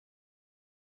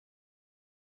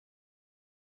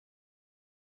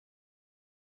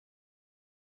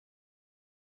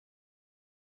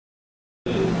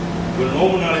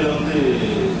நோம்பு நாளையில வந்து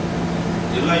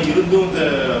எல்லாம் இருந்தும் இந்த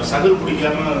சகல்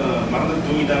பிடிக்காம மறந்து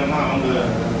தூங்கிட்டாங்கன்னா அவங்க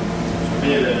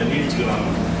நீடிச்சுக்கலாம்.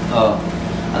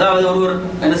 அதாவது ஒருவர்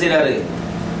என்ன செய்யறாரு,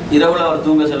 இரவுல அவர்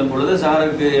தூங்க செல்லும் பொழுது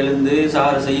சாருக்கு எழுந்து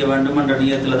சாறு செய்ய வேண்டும் என்ற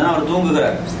நியத்துல தான் அவர்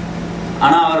தூங்குகிறார்.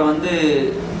 ஆனா அவர் வந்து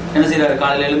என்ன செய்யறாரு,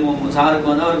 காலையில எழும்பும்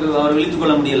சாருக்கு வந்து அவர் விழித்துக்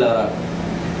கொள்ள முடியல.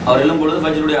 அவர் எழும் பொழுது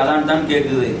ஃபஜ்ருடைய அதான் தான்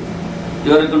கேட்குது.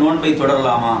 இவருக்கு நோன்பை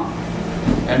தொடரலாமா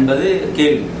என்பது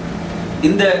கேள்வி.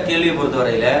 இந்த கேள்வியை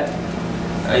பொறுத்தவரையில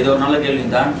இது ஒரு நல்ல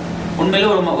கேள்விதான். உண்மையில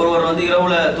ஒருவர் வந்து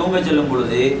இரவுல தூங்க செல்லும்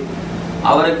பொழுது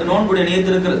அவருக்கு நோன்புடைய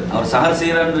நியத்து இருக்கிறது. அவர் சஹர்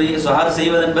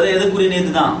செய்வது என்பது எதுக்குரிய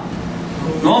நியத்து தான்?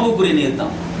 நோம்புக்குரிய நியத்து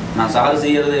தான். நான் சஹர்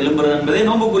செய்யறது எழும்புறது என்பதே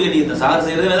நோம்புக்குரிய நியத்து. சஹர்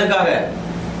செய்யறது எதற்காக?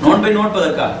 நோன்பை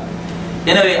நோட்பதற்காக.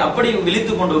 எனவே அப்படி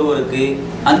விழித்துக் கொண்டு வருவதற்கு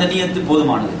அந்த நியத்து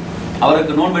போதுமானது.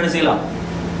 அவருக்கு நோன்பு என்ன செய்யலாம்,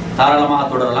 தாராளமாக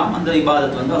தொடரலாம். அந்த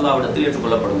இபாதத் வந்து அல்லாஹ்விடத்தில்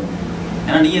ஏற்றுக்கொள்ளப்படும்.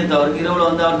 ஏன்னா நியத்து அவருக்கு இரவுல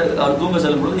வந்து அவர் தூங்க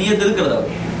செல்லும் பொழுது நியத்து இருக்கிறது. அவர்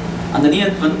அந்த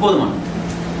நியத்து வந்து போதுமானது.